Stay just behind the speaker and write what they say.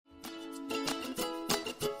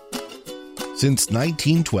Since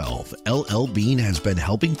 1912, LL Bean has been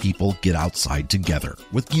helping people get outside together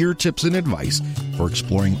with gear tips and advice for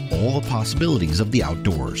exploring all the possibilities of the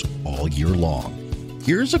outdoors all year long.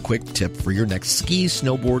 Here's a quick tip for your next ski,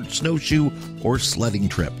 snowboard, snowshoe, or sledding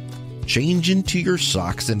trip. Change into your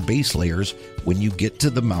socks and base layers when you get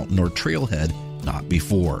to the mountain or trailhead, not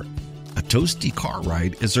before. A toasty car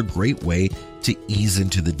ride is a great way to ease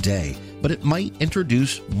into the day, but it might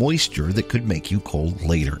introduce moisture that could make you cold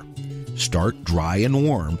later. Start dry and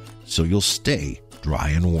warm so you'll stay dry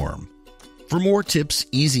and warm. For more tips,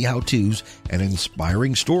 easy how-tos, and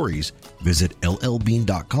inspiring stories, visit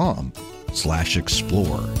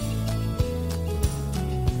llbean.com/explore.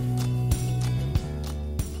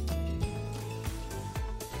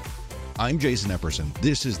 I'm Jason Epperson.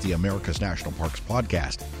 This is the America's National Parks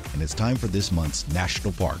podcast, and it's time for this month's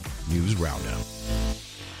National Park News Roundup.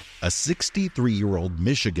 A 63-year-old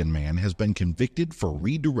Michigan man has been convicted for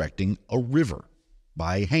redirecting a river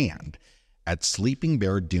by hand at Sleeping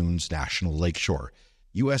Bear Dunes National Lakeshore.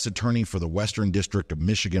 U.S. Attorney for the Western District of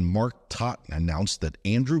Michigan, Mark Totten, announced that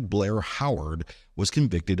Andrew Blair Howard was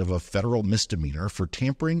convicted of a federal misdemeanor for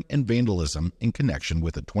tampering and vandalism in connection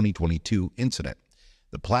with a 2022 incident.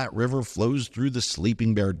 The Platte River flows through the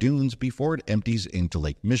Sleeping Bear Dunes before it empties into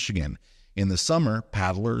Lake Michigan. In the summer,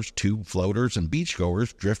 paddlers, tube floaters, and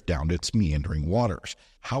beachgoers drift down its meandering waters.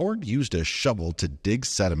 Howard used a shovel to dig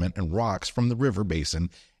sediment and rocks from the river basin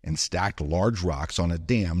and stacked large rocks on a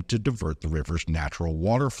dam to divert the river's natural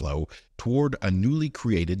water flow toward a newly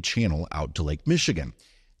created channel out to Lake Michigan.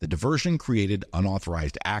 The diversion created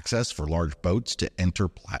unauthorized access for large boats to enter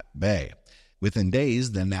Platte Bay. Within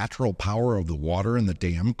days, the natural power of the water in the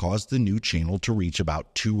dam caused the new channel to reach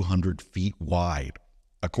about 200 feet wide.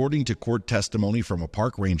 According to court testimony from a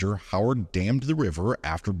park ranger, Howard dammed the river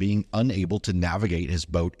after being unable to navigate his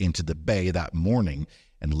boat into the bay that morning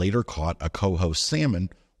and later caught a coho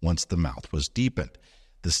salmon once the mouth was deepened.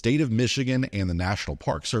 The state of Michigan and the National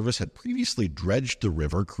Park Service had previously dredged the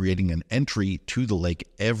river, creating an entry to the lake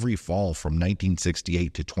every fall from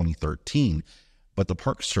 1968 to 2013, but the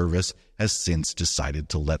Park Service has since decided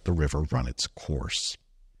to let the river run its course.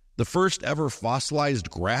 The first ever fossilized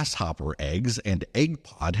grasshopper eggs and egg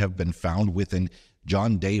pod have been found within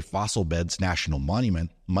John Day Fossil Beds National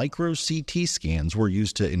Monument. Micro-CT scans were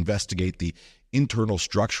used to investigate the internal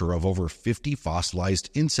structure of over 50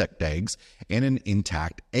 fossilized insect eggs and an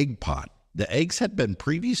intact egg pod. The eggs had been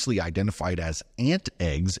previously identified as ant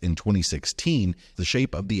eggs in 2016. The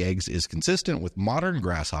shape of the eggs is consistent with modern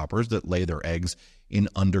grasshoppers that lay their eggs in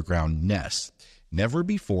underground nests. Never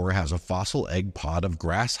before has a fossil egg pod of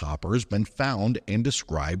grasshoppers been found and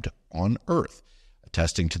described on Earth,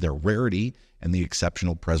 attesting to their rarity and the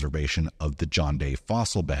exceptional preservation of the John Day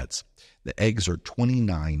fossil beds. The eggs are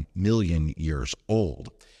 29 million years old.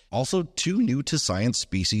 Also, 2 new-to-science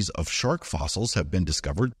species of shark fossils have been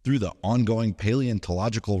discovered through the ongoing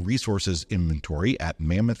paleontological resources inventory at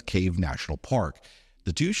Mammoth Cave National Park.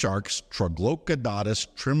 The 2 sharks, Troglodytes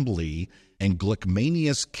trembley and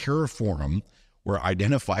Glycmanius cariforum, were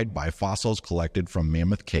identified by fossils collected from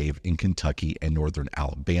Mammoth Cave in Kentucky and northern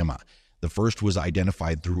Alabama. The first was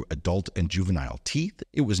identified through adult and juvenile teeth.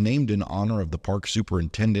 It was named in honor of the park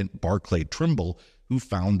superintendent Barclay Trimble, who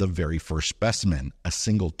found the very first specimen, a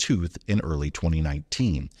single tooth, in early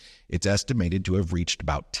 2019. It's estimated to have reached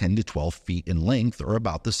about 10 to 12 feet in length, or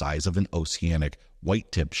about the size of an oceanic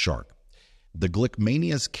white-tipped shark. The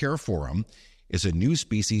Glycmanius cariforum is a new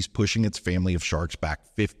species pushing its family of sharks back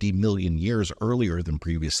 50 million years earlier than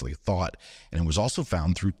previously thought, and it was also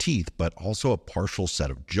found through teeth, but also a partial set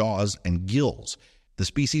of jaws and gills. The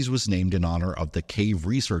species was named in honor of the Cave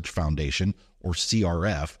Research Foundation, or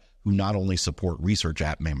CRF, who not only support research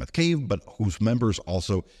at Mammoth Cave, but whose members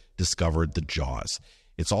also discovered the jaws.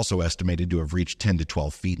 It's also estimated to have reached 10 to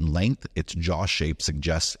 12 feet in length. Its jaw shape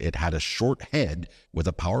suggests it had a short head with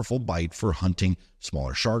a powerful bite for hunting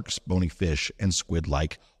smaller sharks, bony fish, and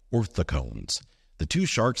squid-like orthocones. The 2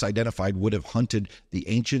 sharks identified would have hunted the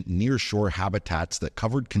ancient nearshore habitats that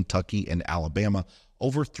covered Kentucky and Alabama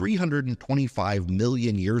over 325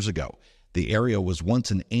 million years ago. The area was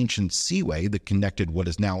once an ancient seaway that connected what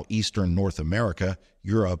is now eastern North America,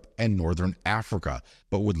 Europe, and northern Africa,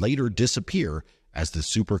 but would later disappear as the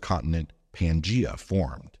supercontinent Pangaea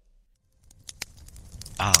formed.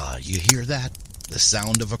 Ah, you hear that? The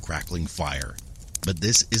sound of a crackling fire. But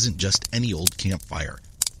this isn't just any old campfire.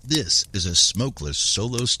 This is a smokeless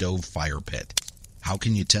solo stove fire pit. How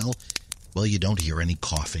can you tell? Well, you don't hear any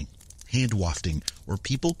coughing, hand wafting, or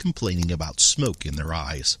people complaining about smoke in their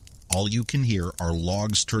eyes. All you can hear are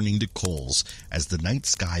logs turning to coals as the night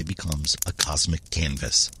sky becomes a cosmic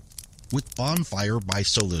canvas. With Bonfire by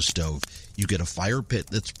Solo Stove, You get a fire pit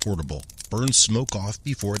that's portable, burns smoke off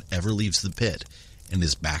before it ever leaves the pit, and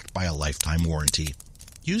is backed by a lifetime warranty.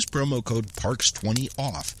 Use promo code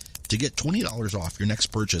PARKS20OFF to get $20 off your next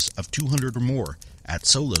purchase of $200 or more at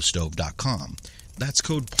solostove.com. That's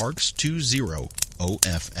code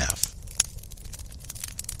PARKS20OFF.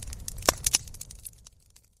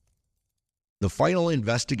 The final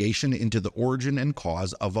investigation into the origin and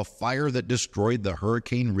cause of a fire that destroyed the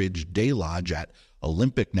Hurricane Ridge Day Lodge at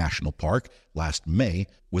Olympic National Park last May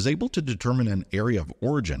was able to determine an area of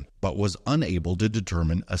origin, but was unable to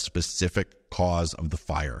determine a specific cause of the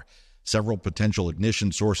fire. Several potential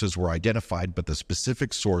ignition sources were identified, but the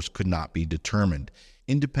specific source could not be determined.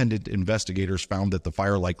 Independent investigators found that the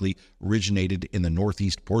fire likely originated in the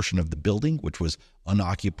northeast portion of the building, which was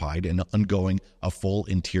unoccupied and undergoing a full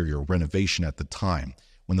interior renovation at the time.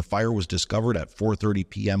 When the fire was discovered at 4:30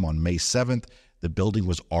 p.m. on May 7th, the building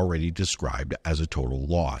was already described as a total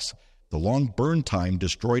loss. The long burn time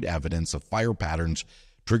destroyed evidence of fire patterns,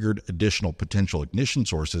 triggered additional potential ignition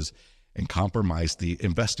sources, and compromised the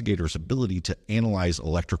investigators' ability to analyze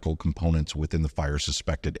electrical components within the fire's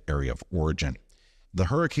suspected area of origin. The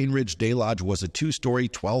Hurricane Ridge Day Lodge was a two-story,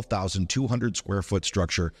 12,200 square foot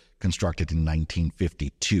structure constructed in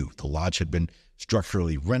 1952. The lodge had been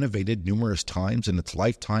structurally renovated numerous times in its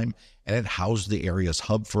lifetime, and it housed the area's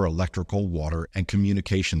hub for electrical, water, and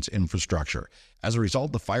communications infrastructure. As a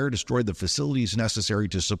result, the fire destroyed the facilities necessary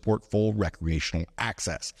to support full recreational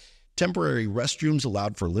access. Temporary restrooms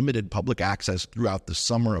allowed for limited public access throughout the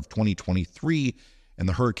summer of 2023, and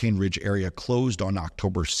the Hurricane Ridge area closed on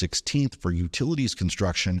October 16th for utilities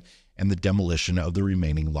construction and the demolition of the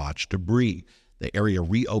remaining lodge debris. The area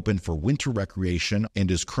reopened for winter recreation and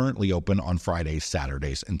is currently open on Fridays,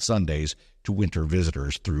 Saturdays, and Sundays to winter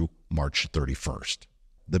visitors through March 31st.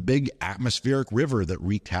 The big atmospheric river that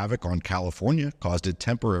wreaked havoc on California caused a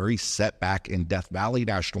temporary setback in Death Valley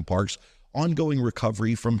National Park's ongoing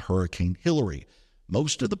recovery from Hurricane Hilary.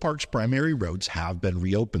 Most of the park's primary roads have been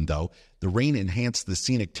reopened, though. The rain enhanced the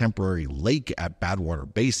scenic temporary lake at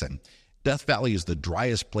Badwater Basin. Death Valley is the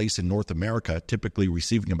driest place in North America, typically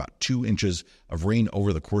receiving about 2 inches of rain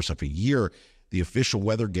over the course of a year. The official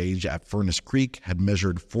weather gauge at Furnace Creek had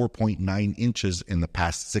measured 4.9 inches in the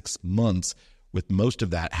past 6 months, with most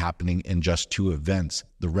of that happening in just 2 events: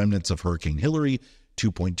 the remnants of Hurricane Hilary,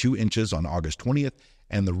 2.2 inches on August 20th,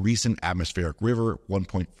 and the recent atmospheric river,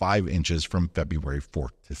 1.5 inches from February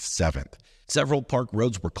 4th to 7th. Several park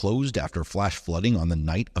roads were closed after flash flooding on the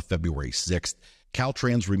night of February 6th.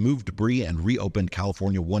 Caltrans removed debris and reopened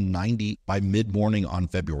California 190 by mid-morning on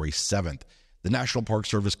February 7th. The National Park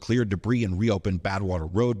Service cleared debris and reopened Badwater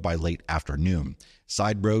Road by late afternoon.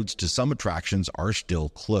 Side roads to some attractions are still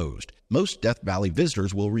closed. Most Death Valley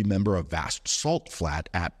visitors will remember a vast salt flat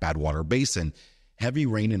at Badwater Basin. Heavy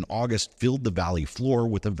rain in August filled the valley floor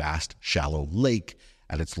with a vast, shallow lake.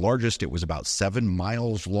 At its largest, it was about 7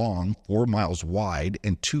 miles long, 4 miles wide,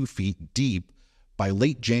 and 2 feet deep. By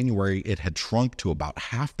late January, it had shrunk to about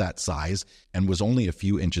half that size and was only a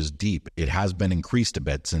few inches deep. It has been increased a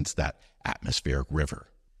bit since that atmospheric river.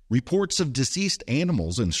 Reports of deceased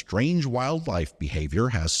animals and strange wildlife behavior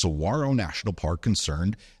has Saguaro National Park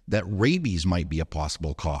concerned that rabies might be a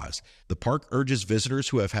possible cause. The park urges visitors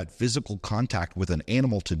who have had physical contact with an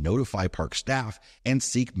animal to notify park staff and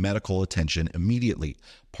seek medical attention immediately.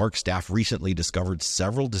 Park staff recently discovered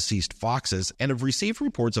several deceased foxes and have received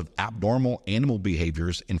reports of abnormal animal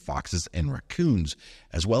behaviors in foxes and raccoons,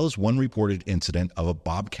 as well as one reported incident of a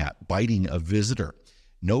bobcat biting a visitor.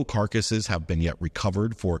 No carcasses have been yet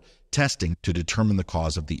recovered for testing to determine the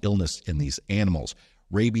cause of the illness in these animals.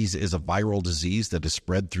 Rabies is a viral disease that is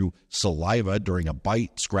spread through saliva during a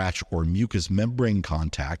bite, scratch, or mucous membrane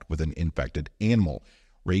contact with an infected animal.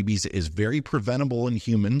 Rabies is very preventable in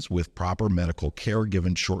humans with proper medical care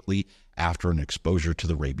given shortly after an exposure to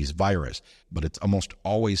the rabies virus, but it's almost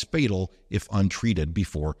always fatal if untreated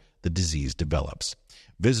before the disease develops.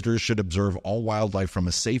 Visitors should observe all wildlife from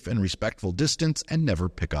a safe and respectful distance and never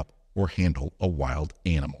pick up or handle a wild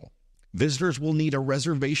animal. Visitors will need a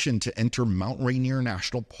reservation to enter Mount Rainier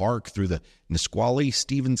National Park through the Nisqually,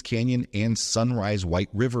 Stevens Canyon, and Sunrise White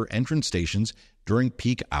River entrance stations during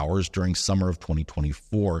peak hours during summer of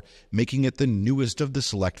 2024, making it the newest of the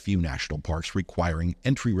select few national parks requiring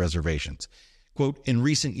entry reservations. Quote, in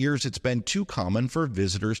recent years, it's been too common for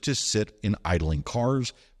visitors to sit in idling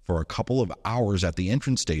cars for a couple of hours at the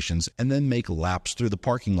entrance stations and then make laps through the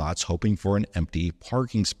parking lots hoping for an empty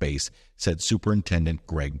parking space, said Superintendent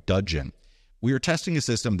Greg Dudgeon. We are testing a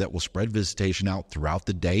system that will spread visitation out throughout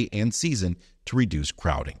the day and season to reduce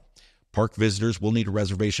crowding. Park visitors will need a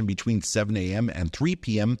reservation between 7 a.m. and 3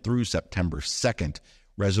 p.m. through September 2nd.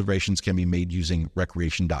 Reservations can be made using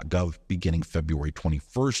recreation.gov beginning February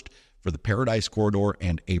 21st for the Paradise Corridor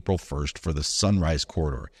and April 1st for the Sunrise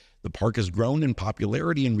Corridor. The park has grown in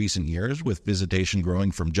popularity in recent years, with visitation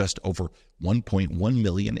growing from just over 1.1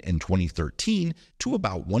 million in 2013 to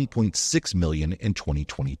about 1.6 million in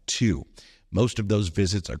 2022. Most of those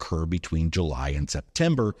visits occur between July and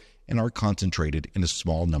September and are concentrated in a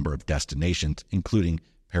small number of destinations, including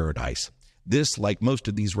Paradise. This, like most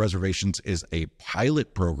of these reservations, is a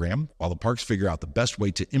pilot program while the parks figure out the best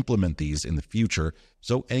way to implement these in the future,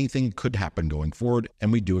 so anything could happen going forward,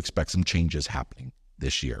 and we do expect some changes happening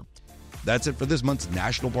this year. That's it for this month's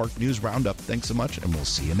National Park News Roundup. Thanks so much, and we'll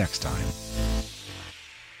see you next time.